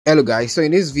Hello guys, so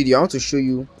in this video I want to show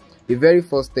you the very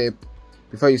first step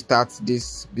before you start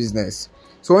this business.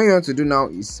 So what you want to do now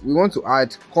is we want to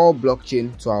add core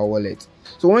blockchain to our wallet.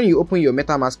 So when you open your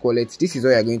Metamask wallet, this is what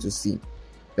you're going to see.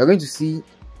 You're going to see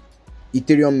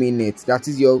Ethereum mainnet. That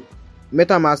is, your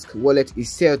Metamask wallet is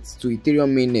set to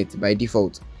Ethereum mainnet by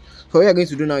default. So what you're going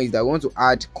to do now is that we want to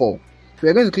add core. So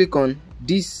we're going to click on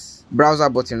this browser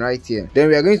button right here. Then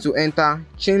we are going to enter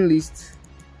chainlist.org.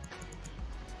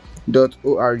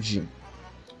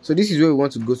 So this is where we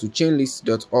want to go to,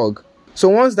 chainlist.org. So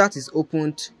once that is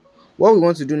opened, what we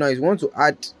want to do now is we want to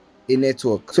add a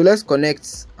network. So let's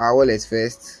connect our wallet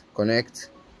first.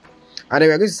 Connect, and then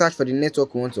we are going to search for the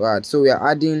network we want to add. So we are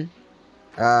adding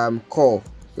core.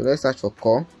 So let's search for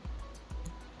core.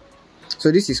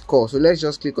 So this is core. So let's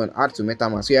just click on add to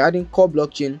Metamask. So you're adding core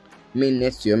blockchain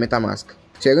mainnet to your Metamask.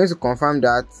 So you're going to confirm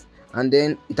that, and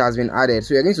then it has been added.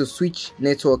 So you're going to switch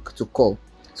network to core.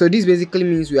 So this basically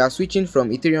means we are switching from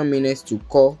Ethereum mainnet to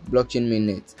core blockchain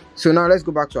mainnet. So now let's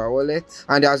go back to our wallet,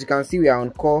 and as you can see, we are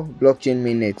on core blockchain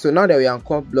mainnet. So now that we are on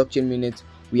core blockchain mainnet,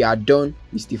 we are done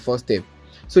with the first step.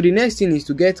 So the next thing is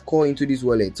to get core into this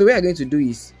wallet. So what we are going to do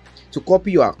is to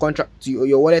copy your contract to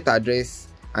your wallet address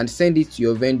and send it to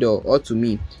your vendor or to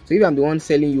me. So if I'm the one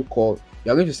selling you core,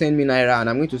 you are going to send me Naira, and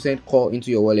I'm going to send core into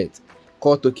your wallet,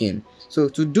 core token. So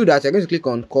to do that, you're going to click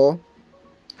on core,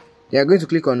 then you're going to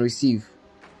click on receive,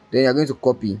 then you're going to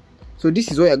copy. So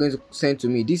this is what you're going to send to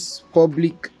me, this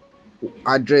public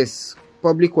address,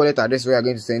 public wallet address, where you're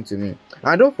going to send to me.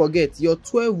 And don't forget, your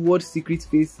 12-word secret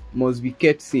phrase must be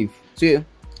kept safe. So yeah,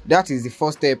 that is the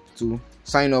first step to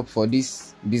sign up for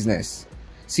this business.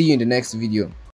 See you in the next video.